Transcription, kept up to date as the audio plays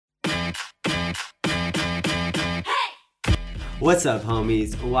What's up,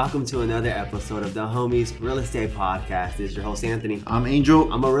 homies? Welcome to another episode of the Homies Real Estate Podcast. This is your host, Anthony. I'm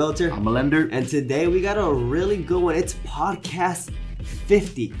Angel. I'm a realtor. I'm a lender. And today we got a really good one. It's podcast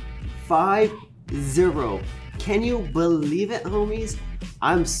 50. 50. Can you believe it, homies?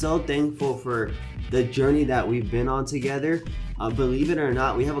 I'm so thankful for the journey that we've been on together. Believe it or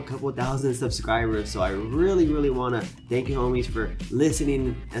not, we have a couple thousand subscribers, so I really want to thank you, homies, for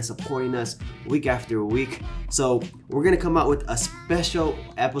listening and supporting us week after week. So we're going to come out with a special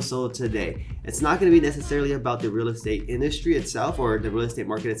episode today. It's not going to be necessarily about the real estate industry itself or the real estate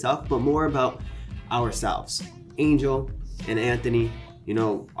market itself, but more about ourselves, Angel and Anthony,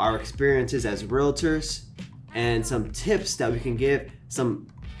 our experiences as realtors and some tips that we can give some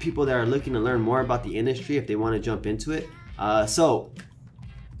people that are looking to learn more about the industry if they want to jump into it. So,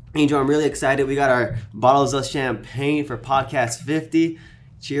 Angel, I'm really excited. We got our bottles of champagne for podcast 50.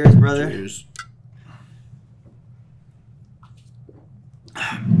 Cheers, brother. Cheers.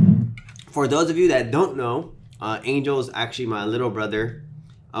 For those of you that don't know, Angel is actually my little brother.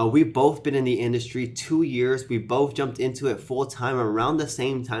 We've both been in the industry 2 years. We both jumped into it full-time around the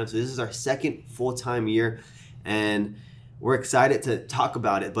same time. So this is our second full-time year, and we're excited to talk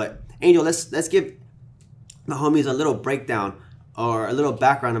about it. But, Angel, let's give the homies a little breakdown or a little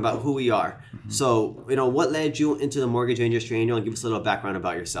background about who we are. Mm-hmm. So, what led you into the mortgage industry, Angel, and give us a little background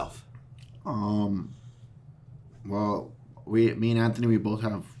about yourself. Well, me and Anthony, we both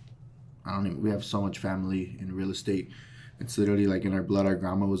have, we have so much family in real estate. It's literally like in our blood. Our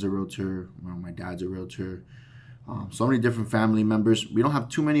grandma was a realtor. My dad's a realtor. So many different family members. We don't have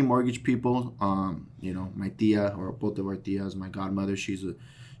too many mortgage people. My tia, or both of our tias, my godmother, she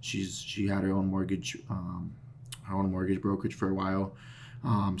had her own mortgage brokerage for a while.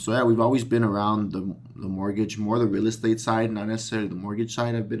 We've always been around the mortgage, more the real estate side, not necessarily the mortgage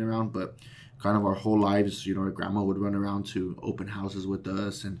side I've been around, but kind of our whole lives. Our grandma would run around to open houses with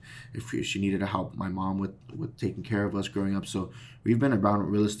us, and if she needed to help my mom with taking care of us growing up. So we've been around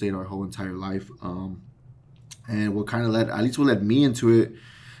real estate our whole entire life. And what kind of led me into it,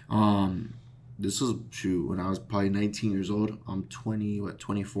 this was when I was probably 19 years old. I'm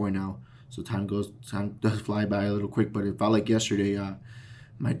 24 now. So time does fly by a little quick, but it felt like yesterday.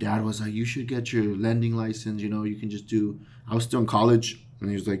 My dad was like, you should get your lending license. You can just I was still in college, and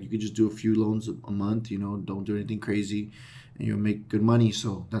he was like, you could just do a few loans a month, don't do anything crazy, and you'll make good money.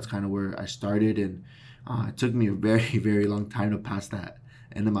 So that's kind of where I started. And it took me a very, very long time to pass that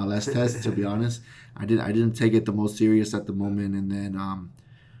NMLS test, to be honest. I didn't take it the most serious at the moment. And then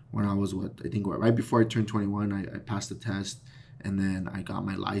when I was right before I turned 21, I passed the test, and then I got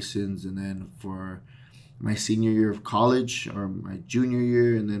my license. And then for my senior year of college, or my junior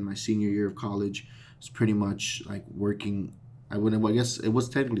year, and then my senior year of college, was pretty much like working. I guess it was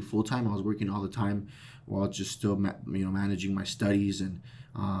technically full time. I was working all the time while just still managing my studies. And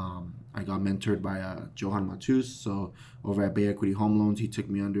I got mentored by Johan Matus. So over at Bay Equity Home Loans, he took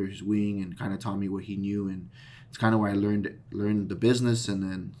me under his wing and kind of taught me what he knew, and it's kind of where I learned the business. And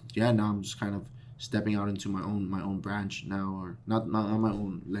then now I'm just kind of stepping out into my own branch now, or not my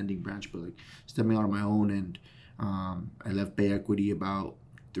own lending branch, but like stepping out on my own. And I left Bay Equity about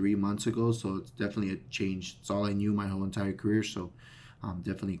 3 months ago, so it's definitely a change. It's all I knew my whole entire career, so I'm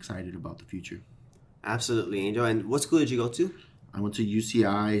definitely excited about the future. Absolutely, Angel. And what school did you go to? I went to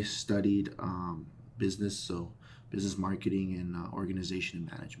UCI, studied business, so business marketing and organization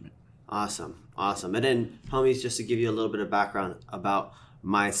and management. Awesome. And then, homies, just to give you a little bit of background about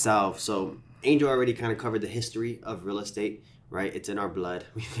myself. So Angel already kind of covered the history of real estate, right? It's in our blood.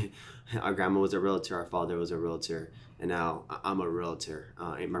 Our grandma was a realtor, our father was a realtor, and now I'm a realtor.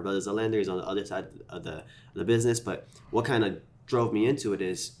 And my brother's a lender. He's on the other side of the business. But what kind of drove me into it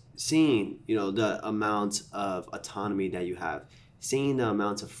is seeing, the amount of autonomy that you have, seeing the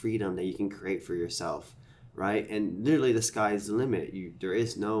amount of freedom that you can create for yourself, right? And literally the sky is the limit. You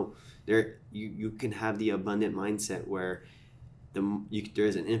can have the abundant mindset where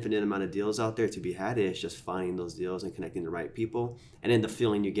there's an infinite amount of deals out there to be had. It's just finding those deals and connecting the right people, and then the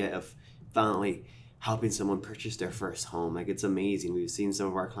feeling you get of finally helping someone purchase their first home. Like, it's amazing. We've seen some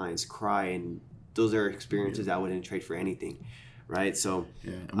of our clients cry, and those are experiences I wouldn't trade for anything, right? So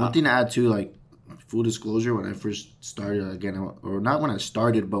and one thing to add too, like full disclosure, when I first started or not when I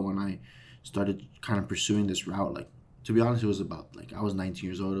started, but when I started kind of pursuing this route, like, to be honest, it was about, like, I was 19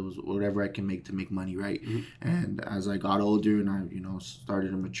 years old. It was whatever I can make to make money, right? Mm-hmm. And as I got older and I,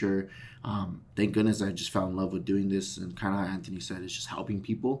 started to mature, thank goodness I just fell in love with doing this. And kind of how Anthony said, it's just helping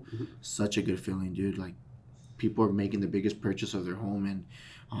people. Mm-hmm. Such a good feeling, dude. Like, people are making the biggest purchase of their home, and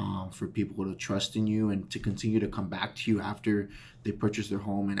for people to trust in you and to continue to come back to you after they purchase their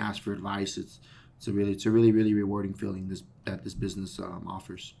home and ask for advice, it's it's a really rewarding feeling this business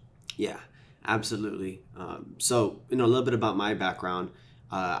offers. Yeah, absolutely. So, a little bit about my background.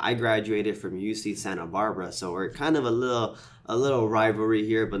 I graduated from UC Santa Barbara, so we're kind of a little rivalry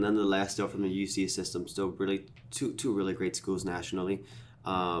here, but nonetheless, still from the UC system. Still really two really great schools nationally.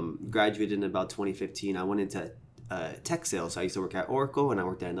 Graduated in about 2015. I went into tech sales. I used to work at Oracle, and I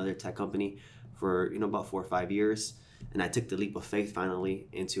worked at another tech company for about 4 or 5 years. And I took the leap of faith finally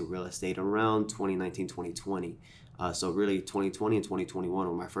into real estate around 2019, 2020. So really 2020 and 2021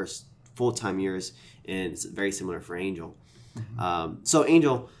 were my first full-time years, and it's very similar for Angel. So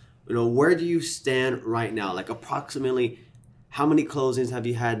Angel, where do you stand right now? Like approximately how many closings have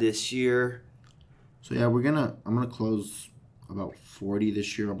you had this year? So yeah, I'm gonna close about 40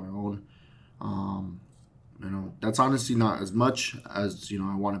 this year on my own. That's honestly not as much as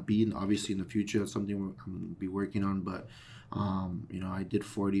I want to be. And obviously in the future, that's something I'm gonna be working on. But I did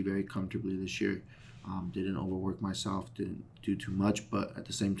 40 very comfortably this year. Didn't overwork myself. Didn't do too much. But at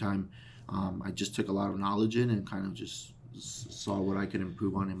the same time, I just took a lot of knowledge in and kind of just saw what I could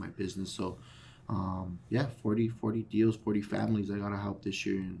improve on in my business. So 40 deals, 40 families I gotta help this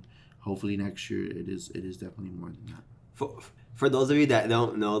year, and hopefully next year it is definitely more than that. For those of you that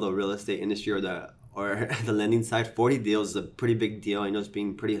don't know the real estate industry or the lending side, 40 deals is a pretty big deal. I know it's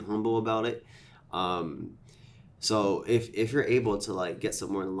being pretty humble about it. So if you're able to get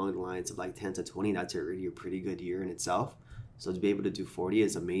somewhere along the lines of 10 to 20, that's already a pretty good year in itself. So to be able to do 40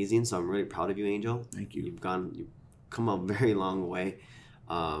 is amazing. So I'm really proud of you, Angel. Thank you. You've come a very long way.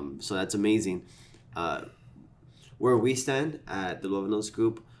 So that's amazing. Where we stand at the Luevanos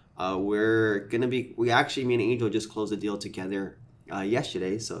Group, me and Angel just closed a deal together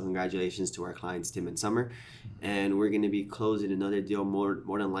yesterday. So congratulations to our clients, Tim and Summer. And we're going to be closing another deal more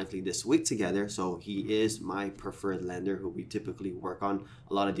than likely this week together. So he is my preferred lender who we typically work on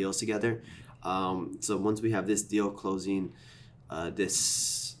a lot of deals together. So once we have this deal closing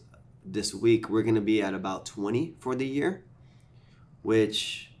this week, we're going to be at about 20 for the year,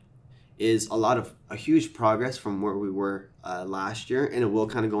 which is a huge progress from where we were last year. And we'll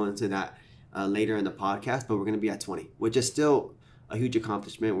kind of go into that later in the podcast, but we're going to be at 20, which is still a huge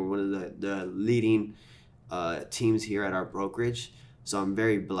accomplishment. We're one of the leading teams here at our brokerage. So I'm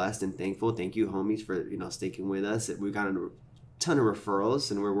very blessed and thankful. Thank you, homies, for sticking with us. We've got a ton of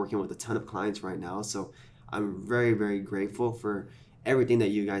referrals, and we're working with a ton of clients right now. So I'm very, very grateful for everything that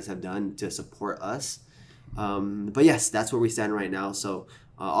you guys have done to support us. But yes, that's where we stand right now. So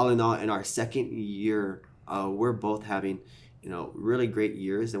all in all, in our second year, we're both having really great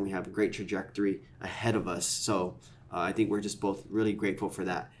years, and we have a great trajectory ahead of us. So I think we're just both really grateful for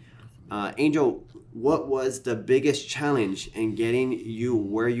that. Angel, what was the biggest challenge in getting you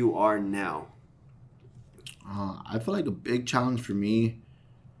where you are now? I feel like a big challenge for me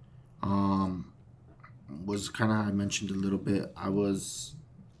was kind of how I mentioned a little bit.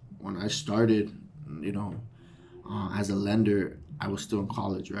 When I started, as a lender, I was still in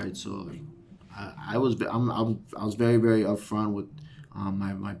college, right? So I was very, very upfront with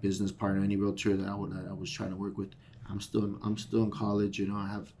my business partner, any realtor that I was trying to work with. I'm still in college. I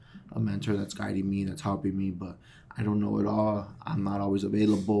have a mentor that's guiding me, that's helping me, but I don't know it all. I'm not always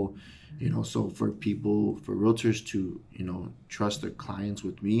available. So for realtors to trust their clients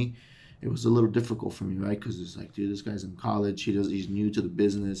with me, it was a little difficult for me, right? Because it's like, dude, this guy's in college. He's new to the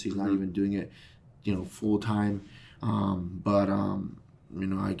business. He's not even doing it full time. But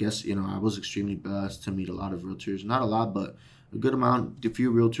I guess I was extremely blessed to meet a lot of realtors. Not a lot, but a good amount. A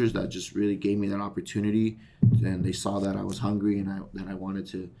few realtors that just really gave me that opportunity, and they saw that I was hungry and that I wanted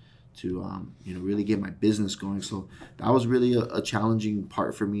to really get my business going. So that was really a challenging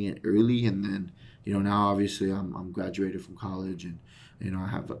part for me early. And then now obviously I'm graduated from college, and I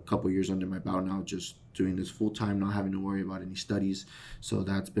have a couple years under my belt now, just doing this full time, not having to worry about any studies. So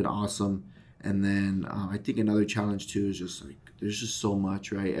that's been awesome. And then I think another challenge too is just there's just so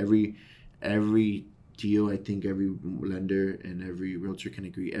much, right? Every deal, I think every lender and every realtor can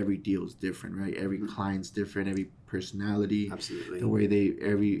agree, every deal is different, right? Every client's different, every personality, absolutely, the way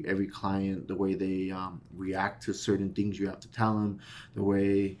every client, the way they react to certain things you have to tell them, the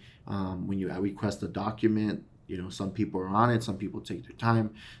way when you request a document, some people are on it, some people take their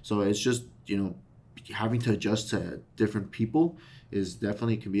time. So it's just having to adjust to different people is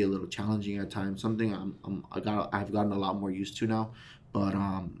definitely can be a little challenging at times. Something I've gotten a lot more used to now, but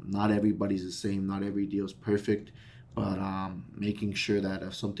not everybody's the same. Not every deal is perfect, but making sure that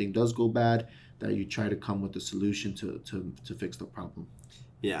if something does go bad, that you try to come with a solution to fix the problem.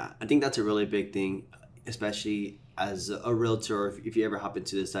 Yeah, I think that's a really big thing, especially as a realtor, if you ever hop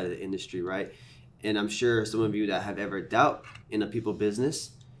into this side of the industry, right? And I'm sure some of you that have ever dealt in a people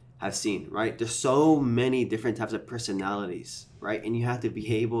business have seen, right? There's so many different types of personalities, right? And you have to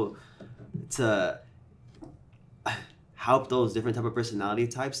be able to help those different type of personality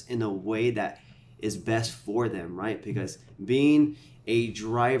types in a way that is best for them, right? Because being a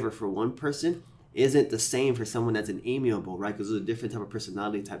driver for one person isn't the same for someone that's an amiable, right? Because there's a different type of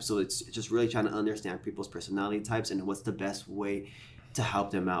personality type. So it's just really trying to understand people's personality types and what's the best way to help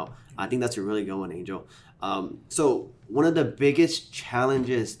them out. I think that's a really good one, Angel. So one of the biggest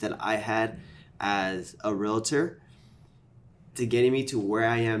challenges that I had as a realtor to getting me to where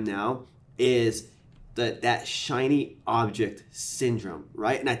I am now is that shiny object syndrome,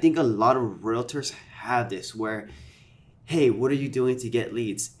 right? And I think a lot of realtors have this where, hey, what are you doing to get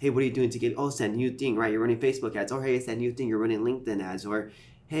leads? Hey, what are you doing to get, oh, it's that new thing, right? You're running Facebook ads. Or hey, it's that new thing, you're running LinkedIn ads. Or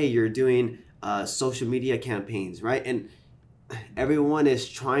hey, you're doing social media campaigns, right? And everyone is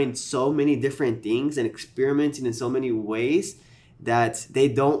trying so many different things and experimenting in so many ways that they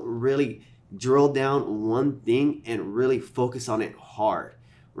don't really drill down one thing and really focus on it hard,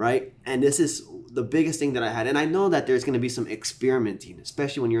 right? And this is the biggest thing that I had. And I know that there's going to be some experimenting,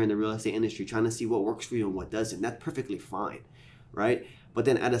 especially when you're in the real estate industry, trying to see what works for you and what doesn't. That's perfectly fine, right? But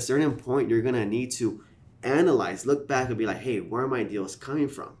then at a certain point, you're going to need to analyze, look back and be like, hey, where are my deals coming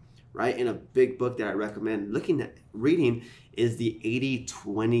from, right? In a big book that I recommend reading is the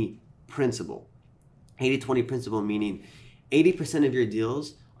 80-20 principle. 80-20 principle meaning 80% of your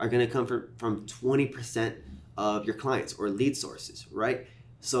deals are going to come from 20% of your clients or lead sources, right?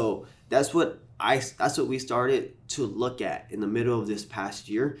 So that's what we started to look at in the middle of this past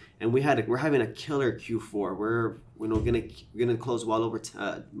year, and we're having a killer Q4. We're gonna close well over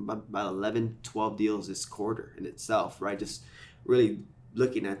about 11, 12 deals this quarter in itself, right? Just really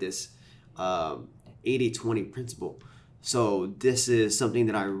looking at this 80-20 principle. So this is something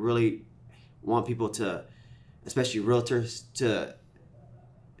that I really want people to, especially realtors, to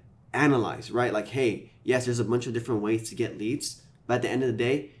analyze, right? Like, hey, yes, there's a bunch of different ways to get leads, but at the end of the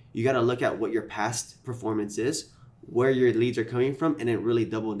day, you got to look at what your past performance is, where your leads are coming from, and then really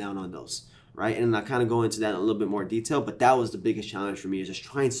double down on those, right? And I kind of go into that in a little bit more detail, but that was the biggest challenge for me, is just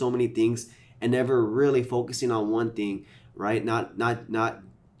trying so many things and never really focusing on one thing, right? Not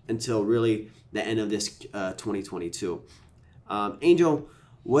until really the end of this 2022. Angel,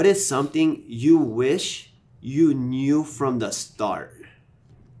 what is something you wish you knew from the start?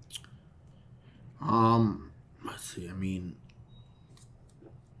 Let's see. I mean,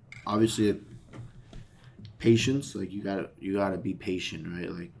 obviously, patience. Like you gotta be patient, right?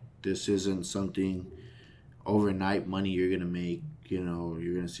 Like this isn't something overnight money you're gonna make. You know,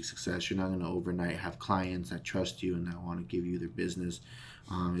 you're gonna see success. You're not gonna overnight have clients that trust you and that want to give you their business.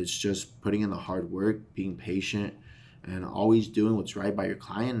 It's just putting in the hard work, being patient, and always doing what's right by your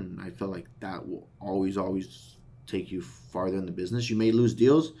client. And I feel like that will always take you farther in the business. You may lose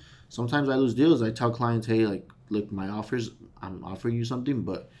deals. Sometimes I lose deals. I tell clients, hey, like, look, I'm offering you something,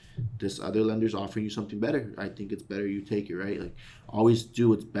 but this other lender's offering you something better. I think it's better you take it, right? Like, always do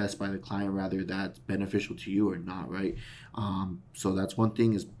what's best by the client, rather that's beneficial to you or not, right? So that's one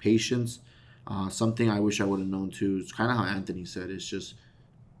thing, is patience. Something I wish I would have known too, it's kind of how Anthony said, it's just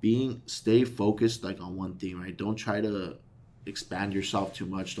stay focused, like, on one thing, right? Don't try to expand yourself too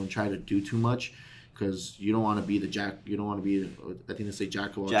much. Don't try to do too much, because you don't want to be you don't want to be, I think they say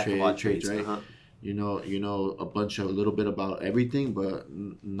jack of all trades, right? Uh-huh. You know a little bit about everything, but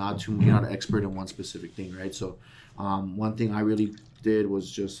not too, you're not an expert in one specific thing, right? So one thing I really did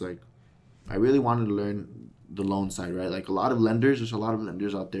was just like, I really wanted to learn the loan side, right? Like there's a lot of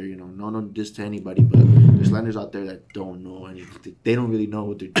lenders out there, no diss to anybody, but there's lenders out there that don't know anything. They don't really know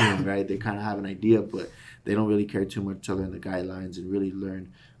what they're doing, right? They kind of have an idea, but they don't really care too much to learn the guidelines and really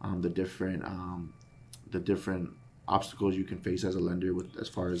learn the different obstacles you can face as a lender with, as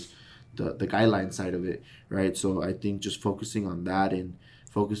far as the guideline side of it, right? So I think just focusing on that, and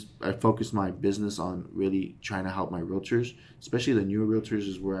I focus my business on really trying to help my realtors, especially the newer realtors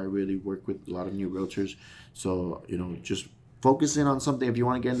is where I really work with a lot of new realtors. So, just focusing on something. If you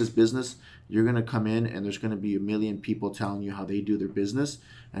want to get in this business, you're going to come in and there's going to be a million people telling you how they do their business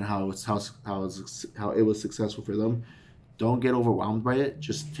and how it was successful for them. Don't get overwhelmed by it.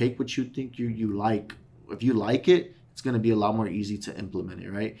 Just take what you think you like. If you like it, it's going to be a lot more easy to implement it,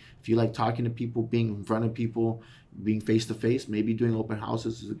 right? If you like talking to people, being in front of people, being face-to-face, maybe doing open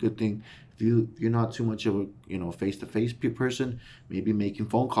houses is a good thing. If you're not too much of a face-to-face person, maybe making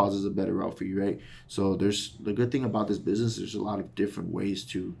phone calls is a better route for you, right? So there's the good thing about this business, there's a lot of different ways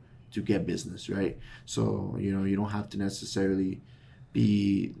to get business, right? So, you don't have to necessarily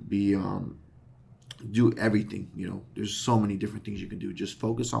do everything. There's so many different things you can do. Just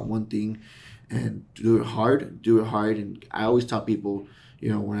focus on one thing and do it hard. And I always tell people,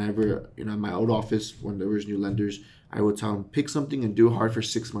 Whenever, in my old office, when there was new lenders, I would tell them, pick something and do it hard for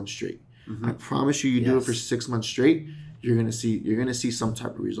 6 months straight. Mm-hmm. I promise you, do it for 6 months straight, you're gonna see some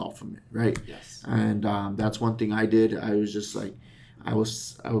type of result from it, right? Yes. And that's one thing I did. I was just like, I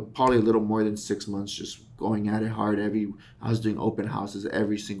was probably a little more than 6 months just going at it hard. I was doing open houses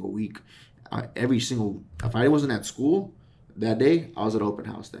every single week. If I wasn't at school that day, I was at open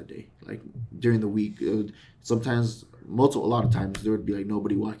house that day. Like during the week, a lot of times there would be like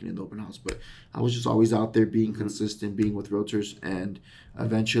nobody walking in the open house, but I was just always out there being consistent, being with realtors, and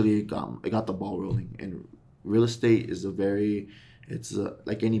eventually it got the ball rolling. And real estate is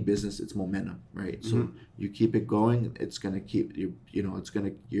like any business, it's momentum, right? So you keep it going, it's gonna keep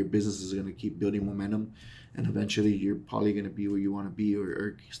your business is gonna keep building momentum, and eventually you're probably gonna be where you want to be,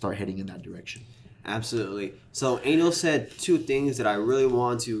 or start heading in that direction. Absolutely. So Angel said two things that I really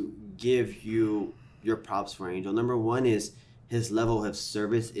want to give you your props for, Angel. Number one is his level of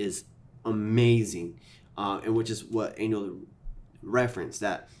service is amazing, and which is what Angel referenced,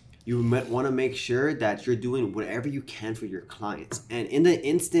 that you want to make sure that you're doing whatever you can for your clients. And in the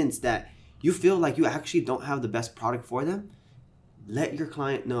instance that you feel like you actually don't have the best product for them, let your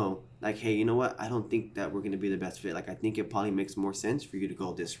client know, like, hey, you know what? I don't think that we're going to be the best fit. Like, I think it probably makes more sense for you to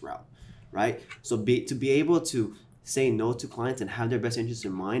go this route, right? So to be able to say no to clients and have their best interests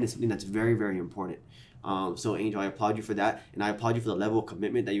in mind is something that's very, very important. So Angel, I applaud you for that. And I applaud you for the level of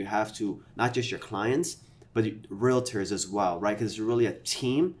commitment that you have to not just your clients, but realtors as well, right? Because it's really a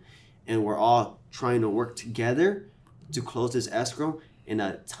team, and we're all trying to work together to close this escrow in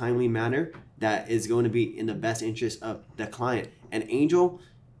a timely manner that is going to be in the best interest of the client. And Angel,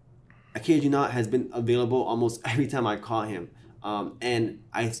 I kid you not, has been available almost every time I call him.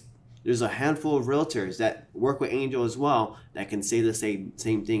 There's a handful of realtors that work with Angel as well that can say the same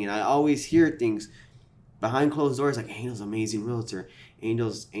thing. And I always hear things behind closed doors like, Angel's an amazing realtor.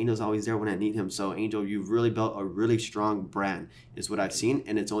 Angel's always there when I need him. So Angel, you've really built a really strong brand, is what I've seen,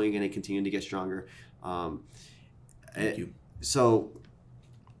 and it's only going to continue to get stronger. Thank you. So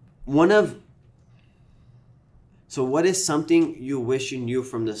what is something you wish you knew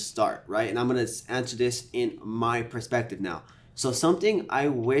from the start, right? And I'm going to answer this in my perspective now. So something I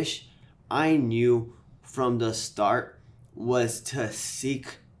wish I knew from the start was to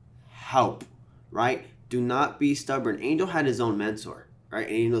seek help, right? Do not be stubborn. Angel had his own mentor, right?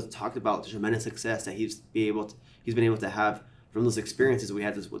 And Angel talked about the tremendous success that he's been able to have from those experiences we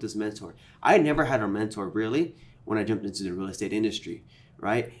had with this mentor. I never had a mentor really when I jumped into the real estate industry,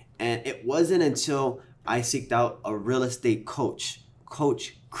 right? And it wasn't until I seeked out a real estate coach,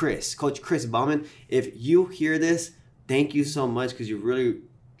 Coach Chris Bauman. If you hear this, thank you so much, because you really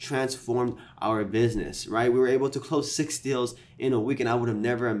transformed our business, right? We were able to close 6 deals in a week, and I would have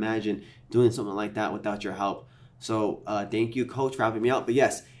never imagined doing something like that without your help. So thank you, Coach, for helping me out. But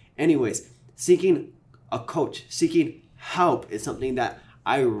yes, anyways, seeking a coach, seeking help is something that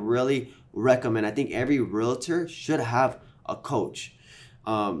I really recommend. I think every realtor should have a coach.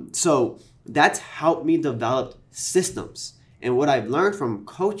 So that's helped me develop systems. And what I've learned from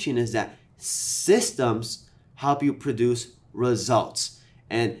coaching is that systems help you produce results.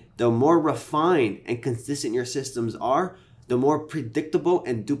 And the more refined and consistent your systems are, the more predictable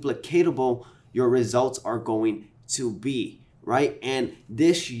and duplicatable your results are going to be, right? And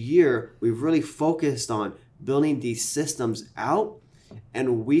this year, we've really focused on building these systems out,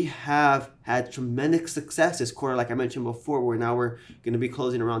 and we have had tremendous success this quarter. Like I mentioned before, we're going to be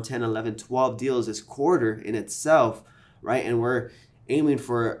closing around 10, 11, 12 deals this quarter in itself, right? And we're aiming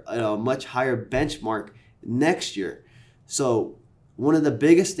for a much higher benchmark next year. So one of the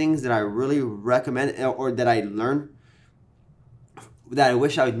biggest things that I really recommend, or that I learned, that I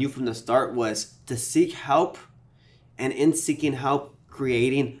wish I knew from the start, was to seek help, and in seeking help,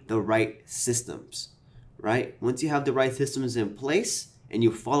 creating the right systems, right? Once you have the right systems in place and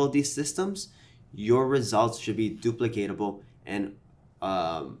you follow these systems, your results should be duplicatable and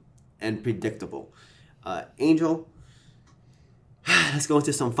predictable. Angel, let's go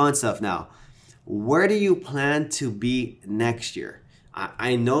into some fun stuff now. Where do you plan to be next year?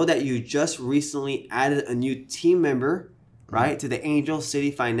 I know that you just recently added a new team member, right, to the Angel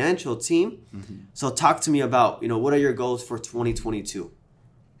City Financial team. Mm-hmm. So talk to me about, what are your goals for 2022?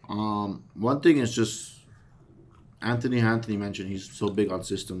 One thing is just Anthony mentioned he's so big on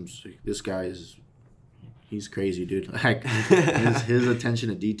systems. This guy he's crazy, dude. Like his attention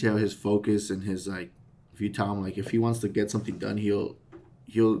to detail, his focus, and his if you tell him if he wants to get something done, he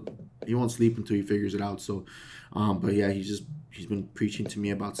won't sleep until he figures it out. So, but yeah, he's been preaching to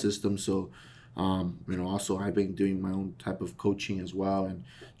me about systems. So, Also I've been doing my own type of coaching as well and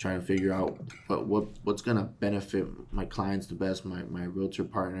trying to figure out what's gonna benefit my clients the best, my realtor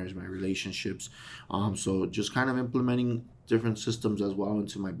partners, my relationships. So just kind of implementing different systems as well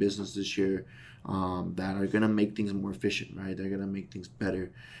into my business this year, that are gonna make things more efficient, right? They're gonna make things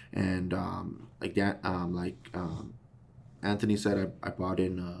better, and like that, Anthony said, I brought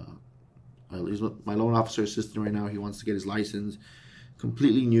in. He's my loan officer assistant right now. He wants to get his license.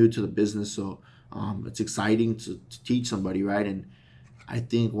 Completely new to the business, so it's exciting to teach somebody, right? And I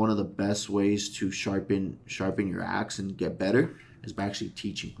think one of the best ways to sharpen your axe and get better is by actually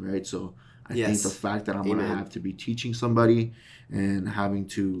teaching, right? So I think the fact that I'm going to have to be teaching somebody and having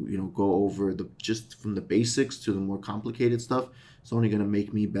to go over just from the basics to the more complicated stuff, it's only going to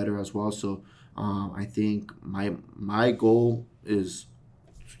make me better as well. So I think my goal is,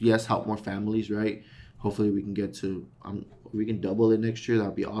 yes, help more families, right? Hopefully we can get to we can double it next year.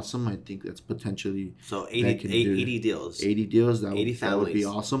 That'd be awesome. I think that's potentially 80 deals. 80 deals. That 80 that would be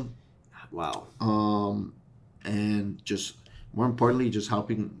awesome. Wow. And just more importantly, just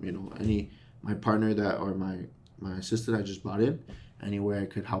helping my partner or my assistant I just brought in, anywhere I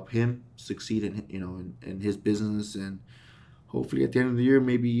could help him succeed in his business, and hopefully at the end of the year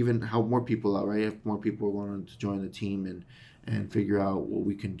maybe even help more people out, right? If more people want to join the team and figure out what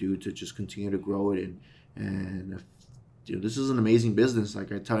we can do to just continue to grow it. And this is an amazing business.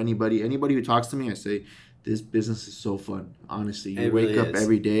 Like I tell anybody who talks to me, I say, this business is so fun. Honestly, you wake up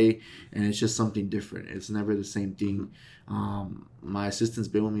every day and it's just something different. It's never the same thing. My assistant's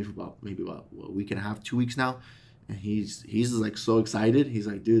been with me for about a week and a half, 2 weeks now, and he's like so excited. He's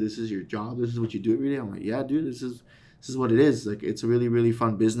like, dude, this is your job. This is what you do every day. I'm like, yeah, dude, this is what it is. Like, it's a really, really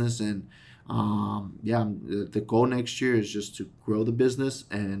fun business. And the goal next year is just to grow the business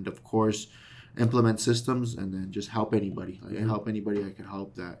and, of course, implement systems, and then just help anybody. Like, help anybody I can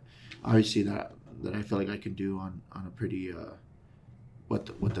help, that obviously that I feel like I can do on a pretty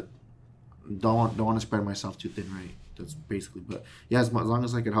don't want to spread myself too thin, right? That's basically, but yeah, as long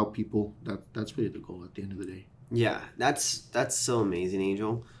as I can help people, that's really the goal at the end of the day. Yeah, that's so amazing,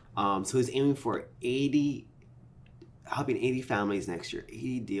 Angel. So he's aiming for helping 80 families next year,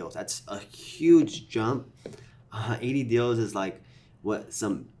 80 deals. That's a huge jump. 80 deals is like what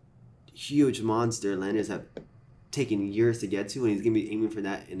some huge monster lenders have taken years to get to, and he's going to be aiming for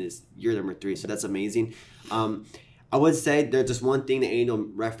that in his year number 3. So that's amazing. I would say there's just one thing that Angel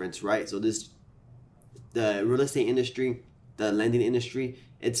referenced, right? So the real estate industry, the lending industry,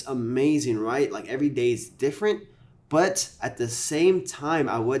 it's amazing, right? Like every day is different, but at the same time,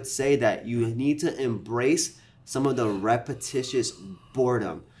 I would say that you need to embrace some of the repetitious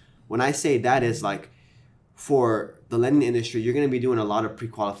boredom. When I say that, is like for the lending industry, you're going to be doing a lot of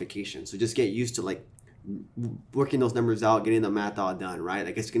pre-qualification. So just get used to like working those numbers out, getting the math all done, right?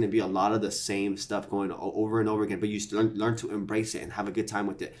 Like it's going to be a lot of the same stuff going over and over again, but you learn to embrace it and have a good time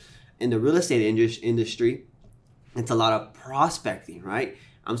with it. In the real estate industry, it's a lot of prospecting, right?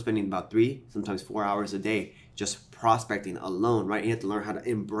 I'm spending about 3, sometimes 4 hours a day just prospecting alone, right? You have to learn how to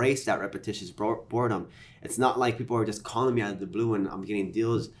embrace that repetitious boredom. It's not like people are just calling me out of the blue and I'm getting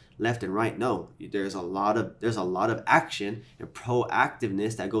deals left and right. No, there's a lot of action and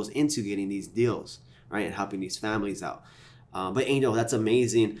proactiveness that goes into getting these deals, right, and helping these families out. But Angel, that's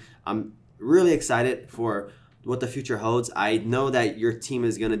amazing. I'm really excited for what the future holds. I know that your team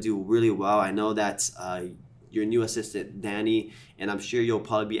is going to do really well. I know that your new assistant, Danny, and I'm sure you'll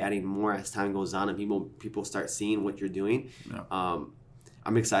probably be adding more as time goes on and people start seeing what you're doing. Yeah.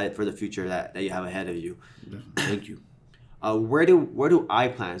 I'm excited for the future that you have ahead of you. Thank you. Where do I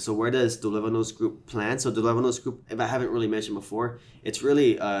plan? So where does the Luevanos Group plan? So the Luevanos Group, if I haven't really mentioned before, it's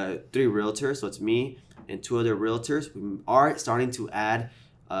really 3 realtors. So it's me and 2 other realtors. We are starting to add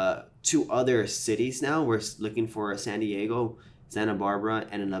 2 other cities now. We're looking for San Diego, Santa Barbara,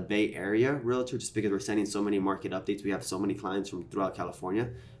 and in the Bay Area realtor, just because we're sending so many market updates. We have so many clients from throughout California.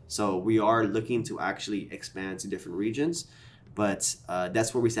 So we are looking to actually expand to different regions. But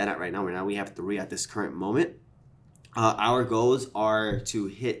that's where we stand at right now. Right now we have 3 at this current moment. Our goals are to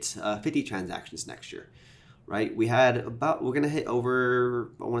hit 50 transactions next year, right? We're going to hit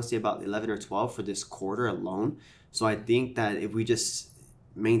over, I want to say about 11 or 12 for this quarter alone. So I think that if we just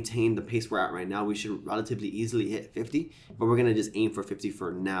maintain the pace we're at right now, we should relatively easily hit 50, but we're going to just aim for 50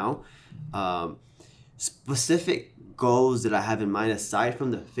 for now. Specific goals that I have in mind, aside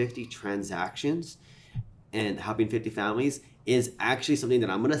from the 50 transactions and helping 50 families, is actually something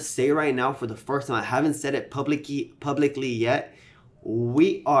that I'm going to say right now for the first time. I haven't said it publicly yet.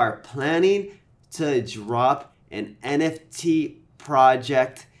 We are planning to drop an NFT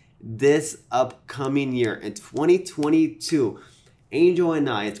project this upcoming year in 2022. Angel and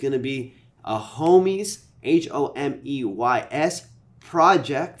I, it's going to be a Homies, Homeys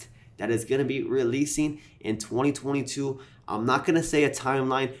project that is going to be releasing in 2022. I'm not going to say a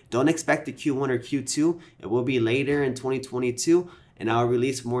timeline. Don't expect the Q1 or Q2. It will be later in 2022, and I'll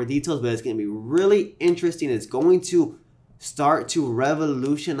release more details, but it's going to be really interesting. It's going to start to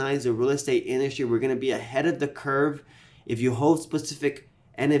revolutionize the real estate industry. We're going to be ahead of the curve. If you hold specific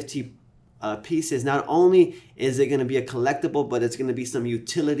NFT pieces, not only is it going to be a collectible, but it's going to be some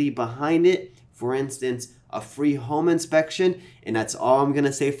utility behind it. For instance, a free home inspection, and that's all I'm going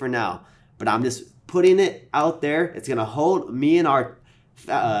to say for now. But I'm just putting it out there. It's going to hold me and our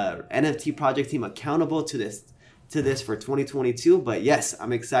NFT project team accountable to this for 2022. But yes,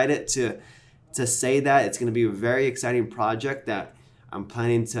 I'm excited to say that it's going to be a very exciting project that I'm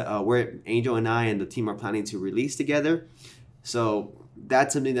planning to, where Angel and I and the team are planning to release together. So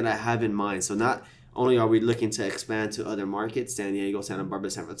that's something that I have in mind. So not only are we looking to expand to other markets, San Diego, Santa Barbara,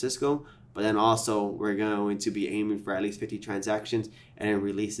 San Francisco, but then also we're going to be aiming for at least 50 transactions and then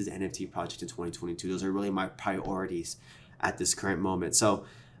release this NFT project in 2022. Those are really my priorities at this current moment. So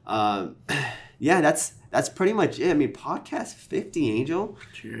yeah, that's pretty much it. I mean, podcast 50, Angel.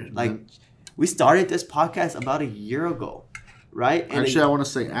 Cheers, like man. We started this podcast about a year ago, right? And actually, I want to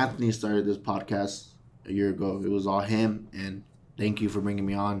say Anthony started this podcast a year ago. It was all him, and thank you for bringing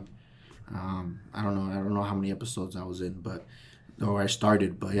me on. I don't know how many episodes I was in, but I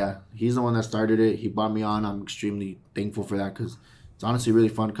started. But yeah, he's the one that started it. He brought me on. I'm extremely thankful for that because it's honestly really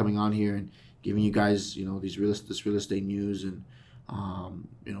fun coming on here and giving you guys, this real estate news, and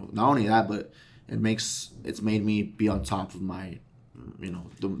not only that, but it's made me be on top of my,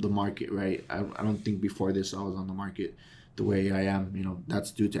 the market, right? I don't think before this I was on the market the way I am.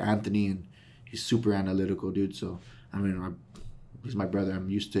 That's due to Anthony, and he's super analytical, dude. So he's my brother. I'm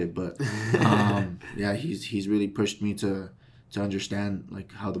used to it, but yeah, he's really pushed me to understand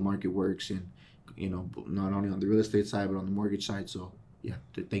like how the market works, and not only on the real estate side but on the mortgage side. So yeah,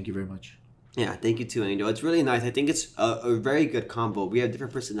 thank you very much. Yeah, thank you too, Angel. It's really nice. I think it's a very good combo. We have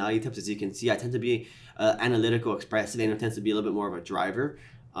different personality types, as you can see. I tend to be analytical, expressive. Angel tends to be a little bit more of a driver,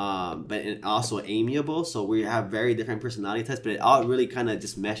 but also amiable. So we have very different personality types, but it all really kind of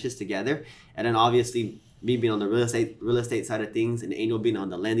just meshes together. And then obviously me being on the real estate side of things, and Angel being on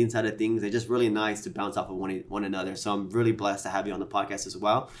the lending side of things, it's just really nice to bounce off of one another. So I'm really blessed to have you on the podcast as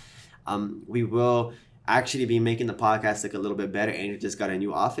well. We will actually be making the podcast look a little bit better. Angel just got a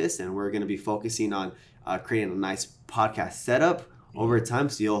new office, and we're going to be focusing on creating a nice podcast setup over time.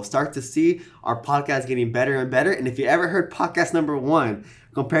 So you'll start to see our podcast getting better and better. And if you ever heard podcast number 1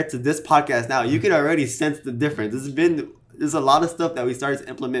 compared to this podcast now, you can already sense the difference. There's a lot of stuff that we started to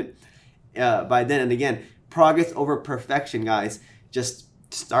implement by then. And again, progress over perfection, guys. Just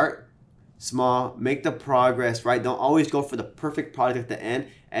start small, make the progress, right? Don't always go for the perfect product at the end,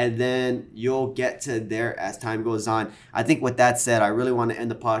 and then you'll get to there as time goes on. I think with that said, I really want to end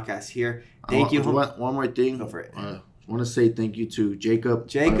the podcast here. Thank you. One more thing. Go for it. I want to say thank you to Jacob,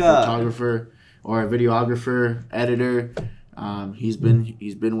 our photographer or a videographer, editor. He's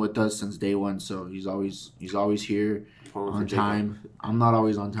been with us since day one, so he's always here on time. I'm not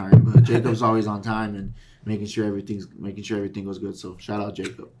always on time, but Jacob's always on time and making sure everything goes good. So shout out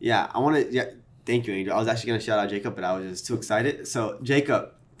Jacob. Yeah, thank you, Angel. I was actually gonna shout out Jacob, but I was just too excited. So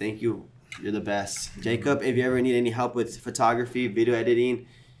Jacob, thank you. You're the best. Jacob, if you ever need any help with photography, video editing,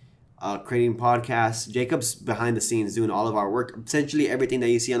 creating podcasts, Jacob's behind the scenes doing all of our work. Essentially everything that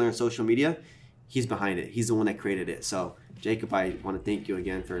you see on our social media, he's behind it. He's the one that created it. So Jacob, I want to thank you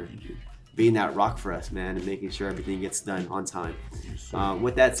again for being that rock for us, man, and making sure everything gets done on time.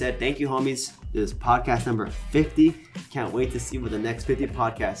 With that said, thank you, homies. This is podcast number 50. Can't wait to see where the next 50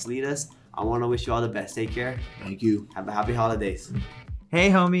 podcasts lead us. I want to wish you all the best. Take care. Thank you. Have a happy holidays. Hey,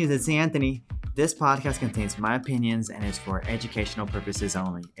 homies, it's Anthony. This podcast contains my opinions and is for educational purposes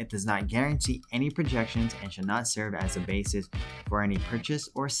only. It does not guarantee any projections and should not serve as a basis for any purchase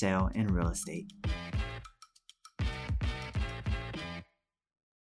or sale in real estate.